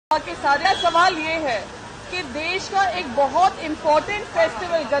के सारे सवाल ये है कि देश का एक बहुत इम्पोर्टेंट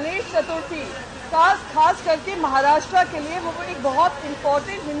फेस्टिवल गणेश चतुर्थी खास करके महाराष्ट्र के लिए वो एक बहुत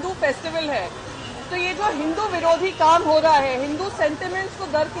इम्पोर्टेंट हिंदू फेस्टिवल है। तो ये जो हिंदू विरोधी काम हो रहा है, हिंदू सेंटिमेंट्स को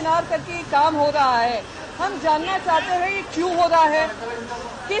दरकिनार करके ये काम हो रहा है, हम जानना चाहते हैं ये क्यों हो रहा है,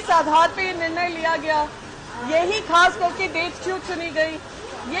 किस आधार पर ये निर्णय लिया गया, यही खास करके डेट क्यों चुनी गई,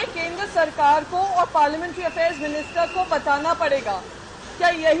 ये केंद्र सरकार को और पार्लियामेंट्री अफेयर्स मिनिस्टर को बताना पड़ेगा। क्या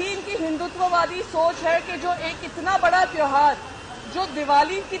यही इनकी हिंदुत्ववादी सोच है कि जो एक इतना बड़ा त्योहार जो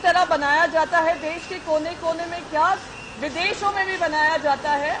दिवाली की तरह बनाया जाता है देश के कोने कोने में, क्या विदेशों में भी बनाया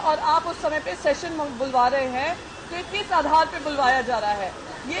जाता है, और आप उस समय पे सेशन बुलवा रहे हैं, तो ये किस आधार पे बुलवाया जा रहा है,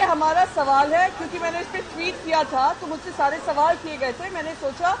 ये हमारा सवाल है। क्योंकि मैंने इस पर ट्वीट किया था तो मुझसे सारे सवाल किए गए थे, मैंने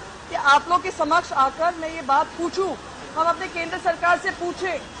सोचा कि आप लोग के समक्ष आकर मैं ये बात पूछूं, हम अपने केंद्र सरकार से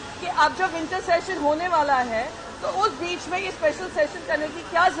पूछें कि अब जब विंटर सेशन होने वाला है तो उस बीच में ये स्पेशल सेशन करने की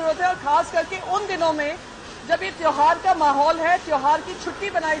क्या जरूरत है, और खास करके उन दिनों में जब ये त्योहार का माहौल है, त्योहार की छुट्टी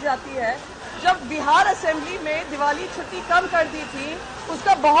बनाई जाती है। जब बिहार असेंबली में दिवाली छुट्टी कम कर दी थी,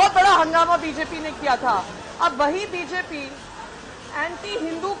 उसका बहुत बड़ा हंगामा बीजेपी ने किया था। अब वही बीजेपी एंटी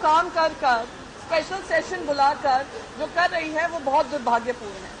हिंदू काम कर स्पेशल सेशन बुलाकर जो कर रही है वो बहुत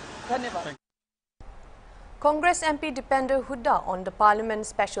दुर्भाग्यपूर्ण है। धन्यवाद। Congress MP Dipender Hooda on the Parliament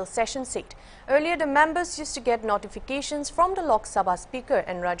special session seat. Earlier, the members used to get notifications from the Lok Sabha Speaker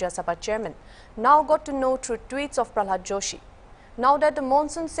and Rajya Sabha Chairman. Now got to know through tweets of Prahlad Joshi. Now that the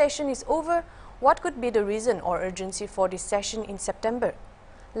monsoon session is over, what could be the reason or urgency for this session in September?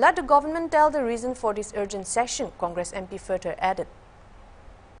 Let the government tell the reason for this urgent session, Congress MP further added.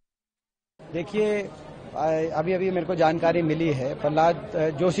 देखिए, अभी मेरे को जानकारी मिली है प्रहलाद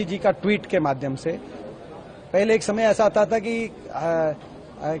जोशी जी का tweet के माध्यम से। पहले एक समय ऐसा आता था कि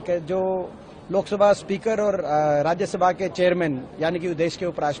जो लोकसभा स्पीकर और राज्यसभा के चेयरमैन यानी कि देश के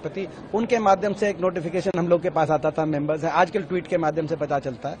उपराष्ट्रपति, उनके माध्यम से एक नोटिफिकेशन हम लोग के पास आता था, मेंबर्स है। आजकल ट्वीट के माध्यम से पता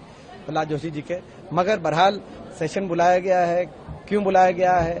चलता है प्रहलाद जोशी जी के। मगर बहरहाल सेशन बुलाया गया है, क्यों बुलाया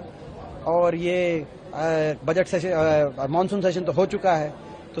गया है, और ये बजट सेशन, मानसून सेशन तो हो चुका है,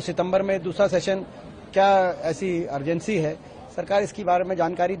 तो सितंबर में दूसरा सेशन, क्या ऐसी अर्जेंसी है? सरकार इसके बारे में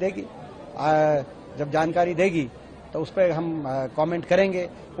जानकारी देगी। जब जानकारी देगी तो उस पर हम कमेंट करेंगे।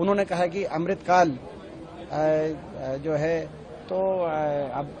 उन्होंने कहा कि अमृतकाल जो है तो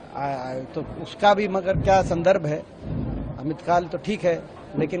तो उसका भी मगर क्या संदर्भ है? अमृतकाल तो ठीक है,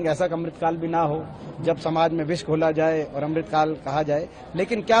 लेकिन ऐसा अमृतकाल भी ना हो जब समाज में विष घोला जाए और अमृतकाल कहा जाए।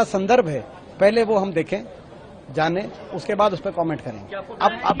 लेकिन क्या संदर्भ है, पहले वो हम देखें, जाने, उसके बाद उस पर कमेंट करेंगे। आपको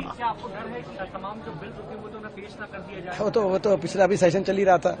डर है कि तमाम जो बिल होते हैं वो तो पेश ना कर दिया जाए? वो तो पिछला भी सेशन चल ही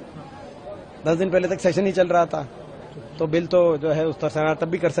रहा था, 10 दिन पहले तक सेशन ही चल रहा था, तो बिल तो जो है उस तरह सरकार तब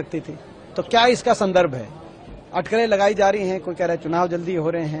भी कर सकती थी। तो क्या इसका संदर्भ है? अटकलें लगाई जा रही हैं, कोई कह रहा है चुनाव जल्दी हो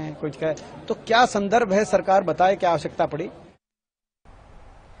रहे हैं, कोई कह, तो क्या संदर्भ है? सरकार बताए, क्या आवश्यकता पड़ी।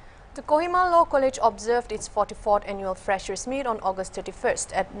 The Kohima Law College observed its 44th annual Freshers' Meet on August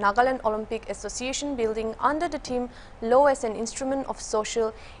 31st at Nagaland Olympic Association building under the theme Law as an Instrument of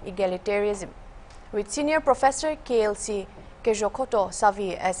Social Egalitarianism, with Senior Professor KLC Kejokoto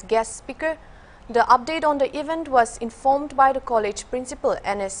Savi as guest speaker. The update on the event was informed by the college principal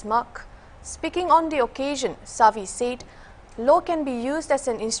N.S. Mark. Speaking on the occasion, Savi said, "Law can be used as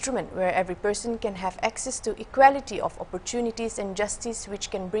an instrument where every person can have access to equality of opportunities and justice, which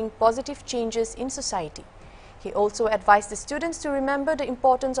can bring positive changes in society." He also advised the students to remember the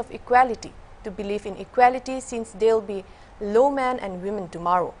importance of equality, to believe in equality since they'll be law men and women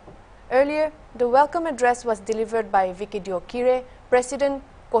tomorrow. Earlier, the welcome address was delivered by Vikidio Kire, President,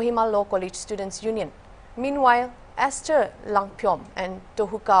 Kohima Law College Students Union. Meanwhile, Esther Langpyom and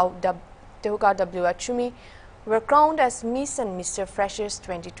Tohukau W. Achumi were crowned as Miss and Mr. Freshers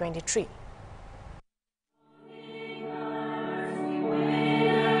 2023.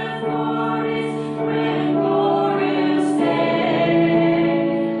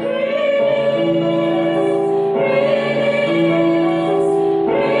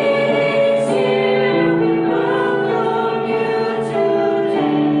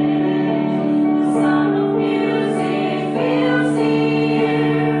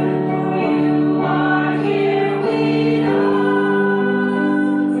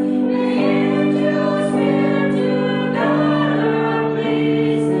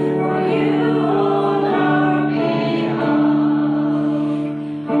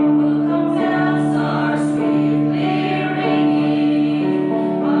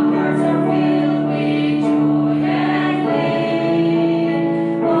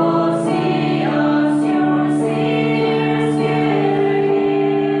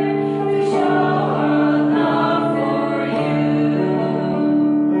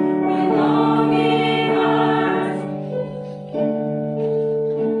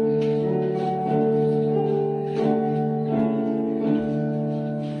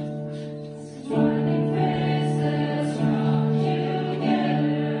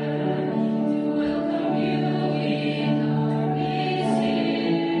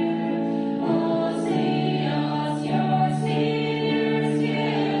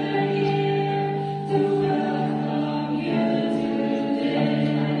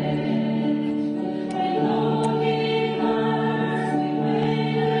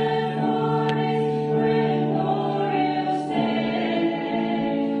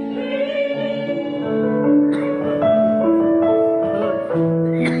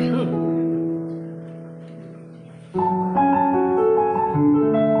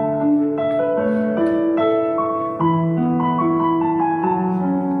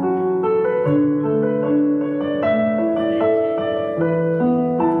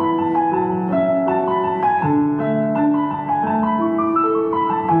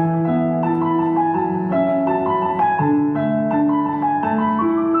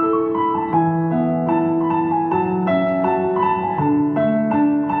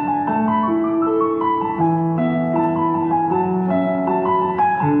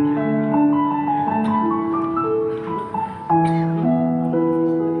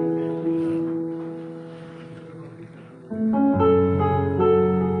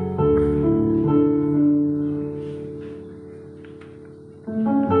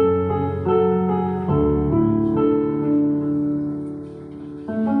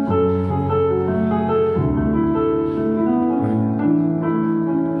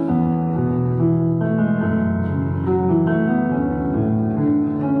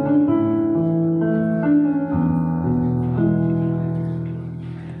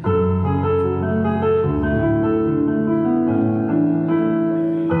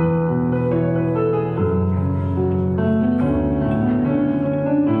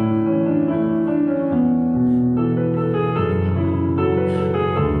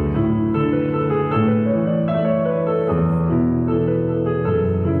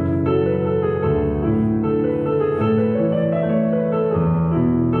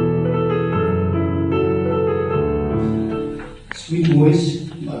 voice,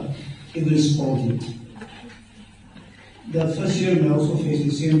 but it will support you. The first year may also face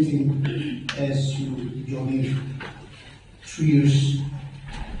the same thing as you joining 3 years,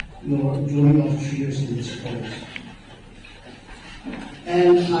 your joining of 3 years in this college.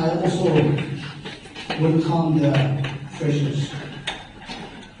 And I also welcome the freshers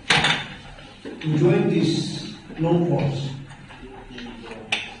to join this long course,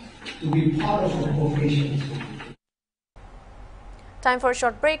 to be part of the profession. Time for a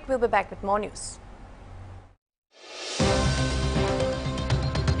short break. We'll be back with more news.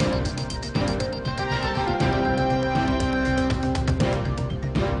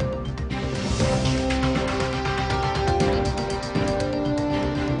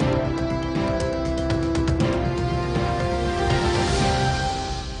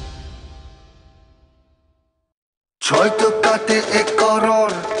 ছয় টাকাতে 1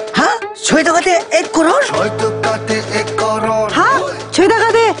 করোড়। হ্যাঁ 6 টাকাতে 1 করোড়। ছয় টাকাতে 1 করোড়। হ্যাঁ 6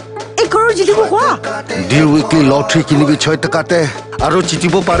 টাকাতে 1 করোড় জিতিব কোৱা। Deal weekly lottery কিনিবি 6 টাকাতে আৰু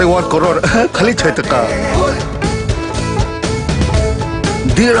জিতিব পাৰে 1 করোড় খালি 6 টাকা।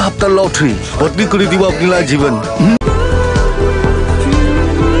 ডিল হাপ্তা লটাৰী বদলি কৰি দিব আপোনাৰ জীৱন।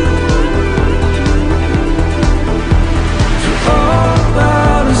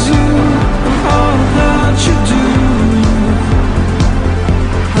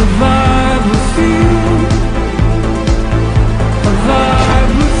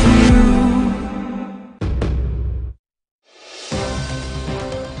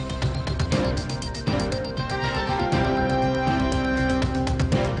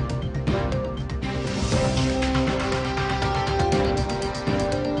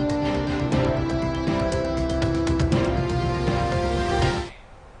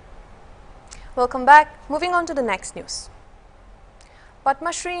 Welcome back. Moving on to the next news.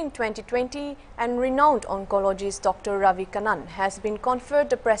 Padma Shri in 2020 and renowned oncologist Dr. Ravi Kannan has been conferred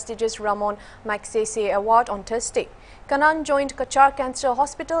the prestigious Ramon Magsaysay Award on Thursday. Kannan joined Kachar Cancer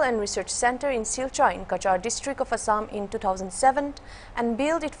Hospital and Research Center in Silchar in Kachar district of Assam in 2007 and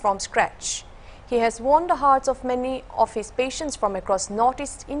built it from scratch. He has won the hearts of many of his patients from across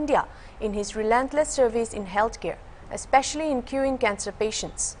Northeast India in his relentless service in healthcare, especially in curing cancer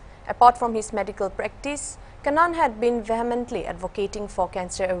patients. Apart from his medical practice, Kannan had been vehemently advocating for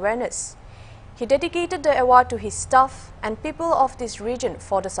cancer awareness. He dedicated the award to his staff and people of this region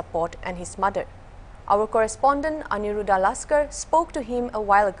for the support and his mother. Our correspondent Aniruddha Laskar spoke to him a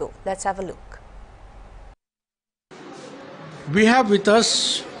while ago. Let's have a look. We have with us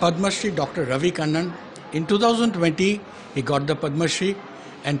Padma Shri Dr. Ravi Kannan. In 2020, he got the Padma Shri,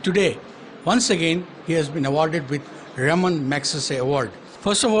 and today, once again, he has been awarded with Ramon Magsaysay Award.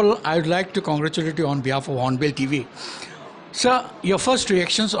 First of all, I would like to congratulate you on behalf of HornbillTV. Sir, your first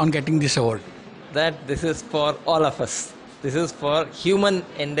reactions on getting this award? That this is for all of us. This is for human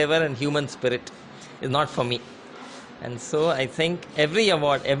endeavor and human spirit. It's not for me. And so I think every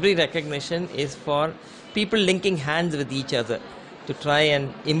award, every recognition is for people linking hands with each other to try and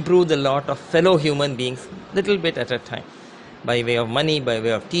improve the lot of fellow human beings little bit at a time. By way of money, by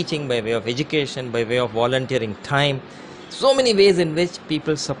way of teaching, by way of education, by way of volunteering time. So many ways in which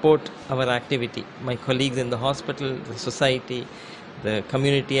people support our activity. My colleagues in the hospital, the society, the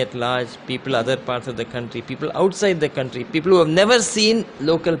community at large, people other parts of the country, people outside the country, people who have never seen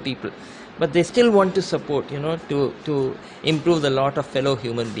local people, but they still want to support, to improve the lot of fellow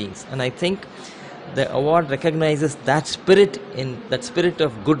human beings. And I think the award recognizes that spirit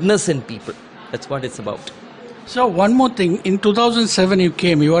of goodness in people. That's what it's about. So one more thing, in 2007 you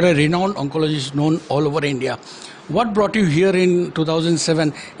came, you are a renowned oncologist known all over India. What brought you here in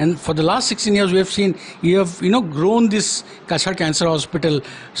 2007? And for the last 16 years, we have seen you have, grown this Kachar Cancer Hospital.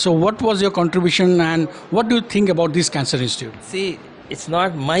 So what was your contribution and what do you think about this cancer institute? See, it's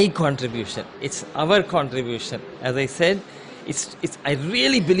not my contribution. It's our contribution. As I said, I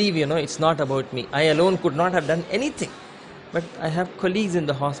really believe, it's not about me. I alone could not have done anything. But I have colleagues in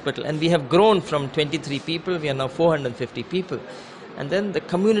the hospital and we have grown from 23 people, we are now 450 people. And then the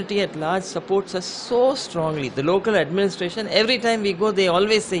community at large supports us so strongly. The local administration, every time we go, they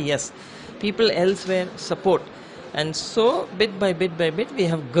always say yes. People elsewhere support. And so, bit by bit, we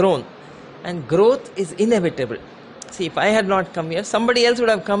have grown. And growth is inevitable. See, if I had not come here, somebody else would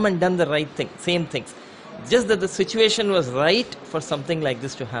have come and done the right thing, same things. Just that the situation was right for something like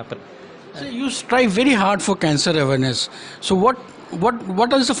this to happen. So you strive very hard for cancer awareness. So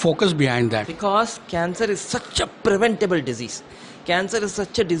what is the focus behind that? Because cancer is such a preventable disease. Cancer is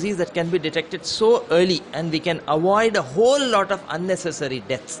such a disease that can be detected so early and we can avoid a whole lot of unnecessary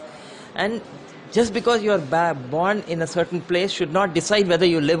deaths. And just because you are born in a certain place should not decide whether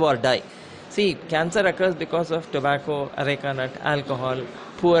you live or die. See, cancer occurs because of tobacco, areca nut, alcohol,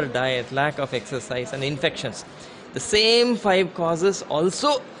 poor diet, lack of exercise, and infections. The same 5 causes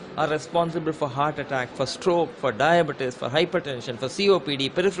also are responsible for heart attack, for stroke, for diabetes, for hypertension, for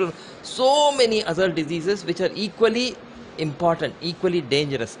COPD, peripheral, so many other diseases which are equally important, equally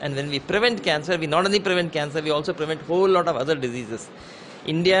dangerous. And when we prevent cancer, we not only prevent cancer, we also prevent whole lot of other diseases.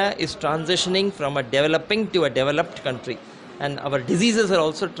 India is transitioning from a developing to a developed country, and our diseases are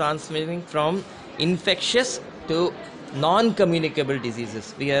also transmitting from infectious to non-communicable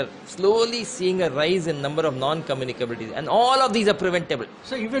diseases. We are slowly seeing a rise in number of non-communicable diseases, and all of these are preventable.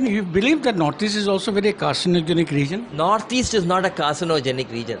 So even you believe that Northeast is also very carcinogenic region? Northeast is not a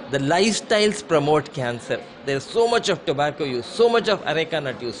carcinogenic region. The lifestyles promote cancer. There is so much of tobacco use, so much of areca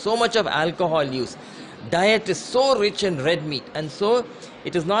nut use, so much of alcohol use. Diet is so rich in red meat, and so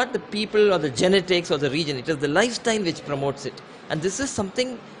it is not the people or the genetics or the region, it is the lifestyle which promotes it. And this is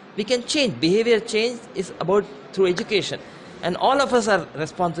something we can change. Behavior change is about through education, and all of us are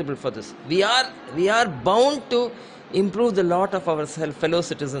responsible for this. We are bound to improve the lot of our fellow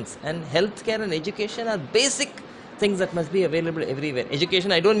citizens, and healthcare and education are basic things that must be available everywhere.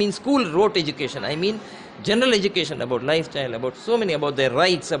 Education, I don't mean school rote education, I mean general education about lifestyle, about so many, about their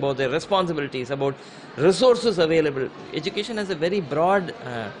rights, about their responsibilities, about resources available. Education has a very broad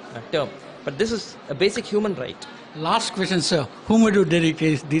term, but this is a basic human right. Last question, sir. Whom would you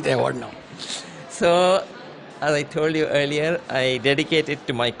dedicate this award now? So, as I told you earlier, I dedicate it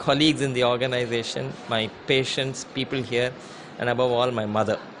to my colleagues in the organization, my patients, people here, and above all, my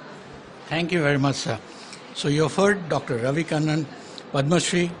mother. Thank you very much, sir. So you have heard Dr. Ravi Kannan, Padma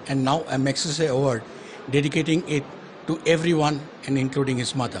Shri, and now a Magsaysay Award, dedicating it to everyone and including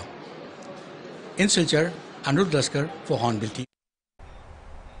his mother. In Silchar, Anuruddh Daskar for Hornbill TV.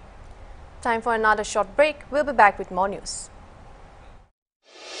 Time for another short break. We'll be back with more news.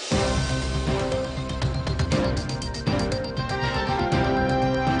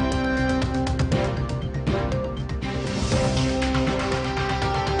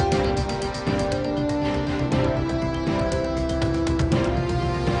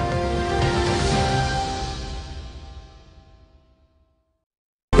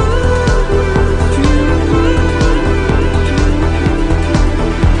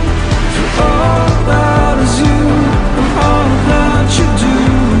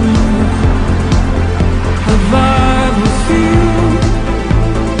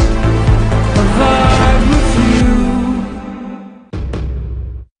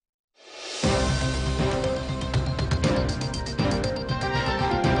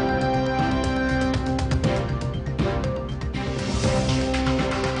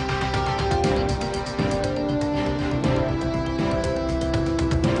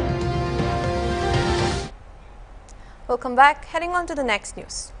 Welcome back. Heading on to the next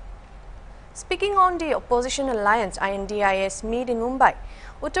news. Speaking on the opposition alliance INDIS meet in Mumbai,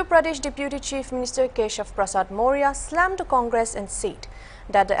 Uttar Pradesh Deputy Chief Minister Keshav Prasad Maurya slammed the Congress and said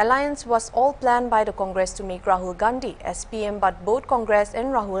that the alliance was all planned by the Congress to make Rahul Gandhi as PM, but both Congress and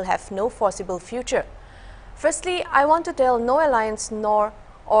Rahul have no foreseeable future. Firstly, I want to tell no alliance nor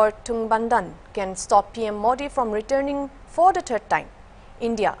or Tungbandan can stop PM Modi from returning for the third time.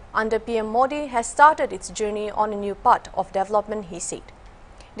 India, under PM Modi, has started its journey on a new path of development, he said.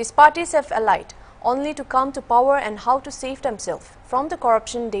 These parties have allied only to come to power and how to save themselves from the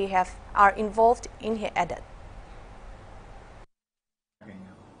corruption they are involved in, he added.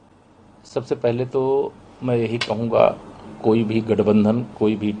 सबसे पहले तो मैं यही कहूँगा, कोई भी गठबंधन,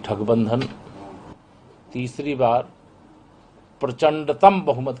 कोई भी ठगबंधन तीसरी बार प्रचंडतम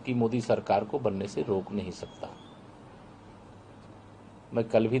बहुमत की मोदी सरकार को बनने से रोक नहीं सकता। मैं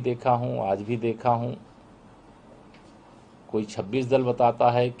कल भी देखा हूँ, आज भी देखा हूँ, कोई 26 दल बताता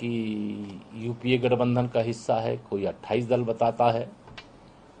है कि यूपीए गठबंधन का हिस्सा है, कोई 28 दल बताता है।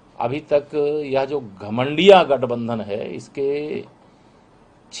 अभी तक यह जो घमंडिया गठबंधन है, इसके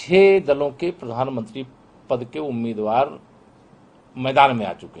 6 दलों के प्रधानमंत्री पद के उम्मीदवार मैदान में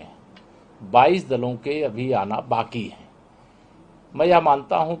आ चुके हैं, 22 दलों के अभी आना बाकी है। मैं यह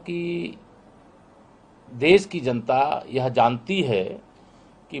मानता हूं कि देश की जनता यह जानती है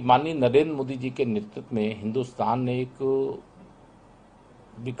कि माननीय नरेंद्र मोदी जी के नेतृत्व में हिंदुस्तान ने एक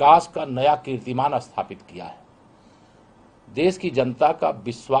विकास का नया कीर्तिमान स्थापित किया है। देश की जनता का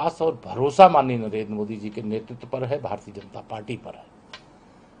विश्वास और भरोसा माननीय नरेंद्र मोदी जी के नेतृत्व पर है, भारतीय जनता पार्टी पर है।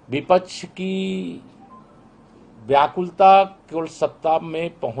 विपक्ष की व्याकुलता केवल सत्ता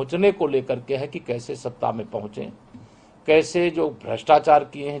में पहुंचने को लेकर के है कि कैसे सत्ता में पहुंचें, कैसे जो भ्रष्टाचार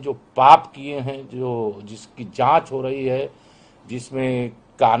किए हैं, जो पाप किए हैं, जो जिसकी जांच हो रही है, जिसमें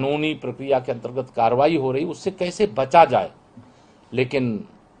कानूनी प्रक्रिया के अंतर्गत कार्रवाई हो रही, उससे कैसे बचा जाए। लेकिन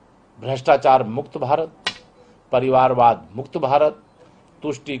भ्रष्टाचार मुक्त भारत, परिवारवाद मुक्त भारत,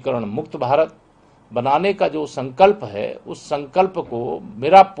 तुष्टीकरण मुक्त भारत बनाने का जो संकल्प है, उस संकल्प को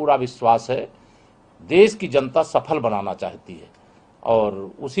मेरा पूरा विश्वास है देश की जनता सफल बनाना चाहती है। और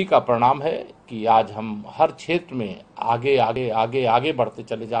उसी का परिणाम है कि आज हम हर क्षेत्र में आगे आगे आगे आगे बढ़ते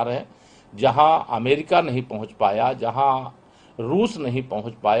चले जा रहे हैं। जहां अमेरिका नहीं पहुंच पाया, जहां रूस नहीं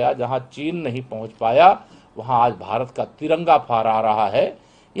पहुंच पाया, जहां चीन नहीं पहुंच पाया, वहां आज भारत का तिरंगा फहरा रहा है।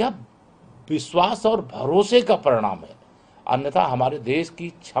 यह विश्वास और भरोसे का परिणाम है। अन्यथा हमारे देश की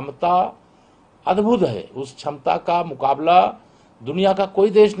क्षमता अद्भुत है। उस क्षमता का मुकाबला दुनिया का कोई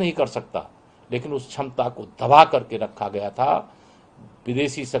देश नहीं कर सकता, लेकिन उस क्षमता को दबा करके रखा गया था।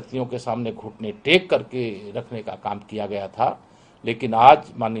 विदेशी शक्तियों के सामने घुटने टेक करके रखने का काम किया गया था। लेकिन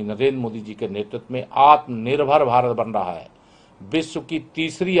आज माननीय नरेंद्र मोदी जी के नेतृत्व में आत्मनिर्भर भारत बन रहा है। विश्व की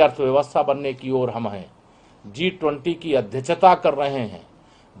तीसरी अर्थव्यवस्था बनने की ओर हम हैं। G20 की अध्यक्षता कर रहे हैं।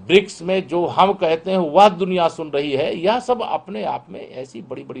 ब्रिक्स में जो हम कहते हैं वह दुनिया सुन रही है। यह सब अपने आप में ऐसी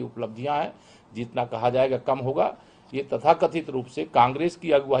बड़ी बड़ी उपलब्धियां हैं, जितना कहा जाएगा कम होगा। ये तथाकथित रूप से कांग्रेस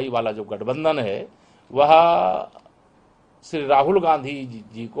की अगुवाई वाला जो गठबंधन है, वह श्री राहुल गांधी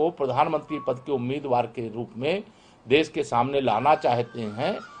जी को प्रधानमंत्री पद के उम्मीदवार के रूप में देश के सामने लाना चाहते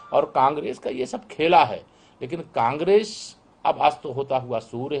हैं। और कांग्रेस का ये सब खेला है। लेकिन कांग्रेस अब अस्त होता हुआ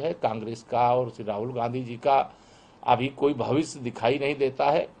सूर्य है। कांग्रेस का और श्री राहुल गांधी जी का अभी कोई भविष्य दिखाई नहीं देता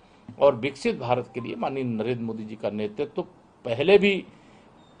है। और विकसित भारत के लिए माननीय नरेंद्र मोदी जी का नेतृत्व पहले भी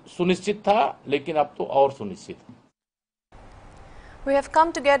सुनिश्चित था, लेकिन अब तो और सुनिश्चित है। We have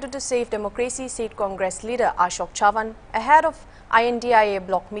come together to save democracy, said Congress leader Ashok Chavan ahead of INDIA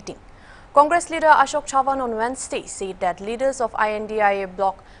bloc meeting. Congress leader Ashok Chavan on Wednesday said that leaders of INDIA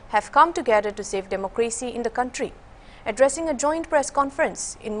bloc have come together to save democracy in the country. Addressing a joint press conference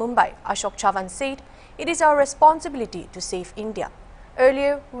in Mumbai, Ashok Chavan said, "It is our responsibility to save India.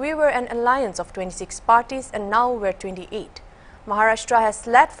 Earlier, we were an alliance of 26 parties and now we're 28. Maharashtra has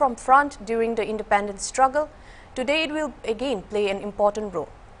led from front during the independence struggle. Today it will again play an important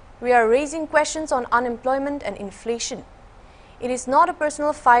role. We are raising questions on unemployment and inflation. It is not a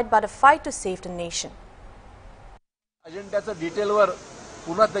personal fight but a fight to save the nation." अजेंड्याचं डिटेलवर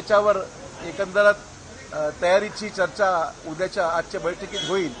पुन्हा त्याच्यावर एकंदरच तयारीची चर्चा उद्याच्या आजच्या बैठकीत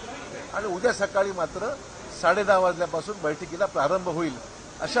होईल आणि उद्या सकाळी मात्र 10:30 वाजल्यापासून बैठकीला प्रारंभ होईल,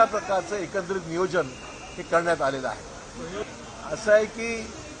 अशा प्रकारचं एकंदरीत नियोजन हे करण्यात आलेलं आहे। असं आहे की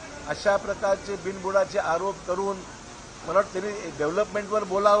अशा प्रकारचे बिनबुडाचे आरोप करून मला वाटतं त्यांनी डेव्हलपमेंटवर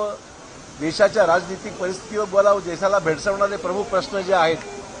बोलावं, देशाच्या राजनीतिक परिस्थितीवर बोलावं। देशाला भेडसावणारे प्रमुख प्रश्न जे आहेत,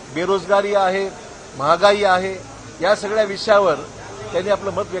 बेरोजगारी आहे, महागाई आहे, या सगळ्या विषयावर त्यांनी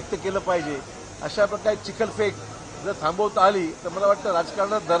आपलं मत व्यक्त केलं पाहिजे। अशा प्रकारे चिखलफेक जर थांबवता आली तर मला वाटतं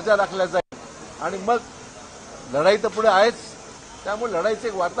राजकारणात दर्जा राखला जाईल आणि मग लढाई तर पुढे आहेच। त्यामुळे लढाईचं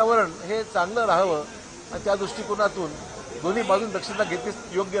एक वातावरण हे चांगलं राहावं आणि त्या दृष्टिकोनातून दोनों बाजू दक्षता घेतली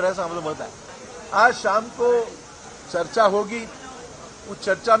योग्य रहे, ऐसा हमारा मत है। आज शाम को चर्चा होगी। उस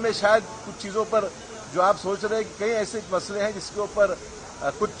चर्चा में शायद कुछ चीजों पर जो आप सोच रहे हैं कि कई ऐसे मसले हैं जिसके ऊपर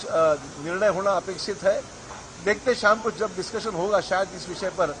कुछ निर्णय होना अपेक्षित है। देखते शाम को जब डिस्कशन होगा शायद इस विषय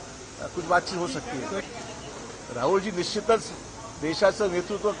पर कुछ बातचीत हो सकती है। राहुल जी निश्चितच देशाचं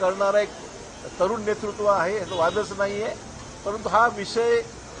नेतृत्व करणारा एक तरुण नेतृत्व आहे, तो वादच नाही आहे, परंतु हा विषय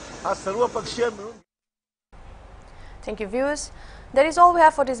हा सर्वपक्षीय मिळून। Thank you, viewers. That is all we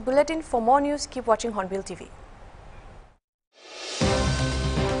have for this bulletin. For more news, keep watching Hornbill TV.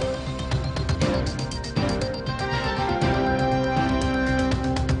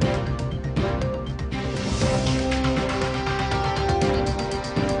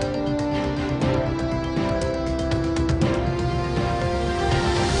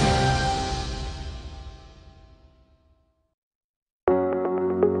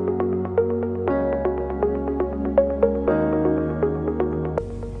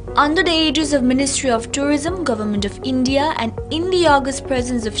 Under the aegis of Ministry of Tourism, Government of India, and in the august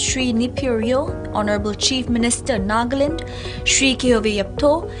presence of Sri Nipuryo, Honorable Chief Minister Nagaland, Sri Kehove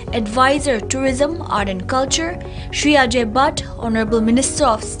Yapto, Advisor Tourism, Art and Culture, Sri Ajay Bhatt, Honorable Minister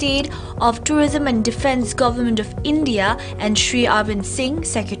of State of Tourism and Defence, Government of India, and Sri Arvind Singh,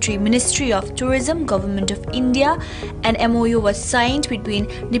 Secretary Ministry of Tourism, Government of India, an MOU was signed between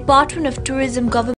Department of Tourism, Government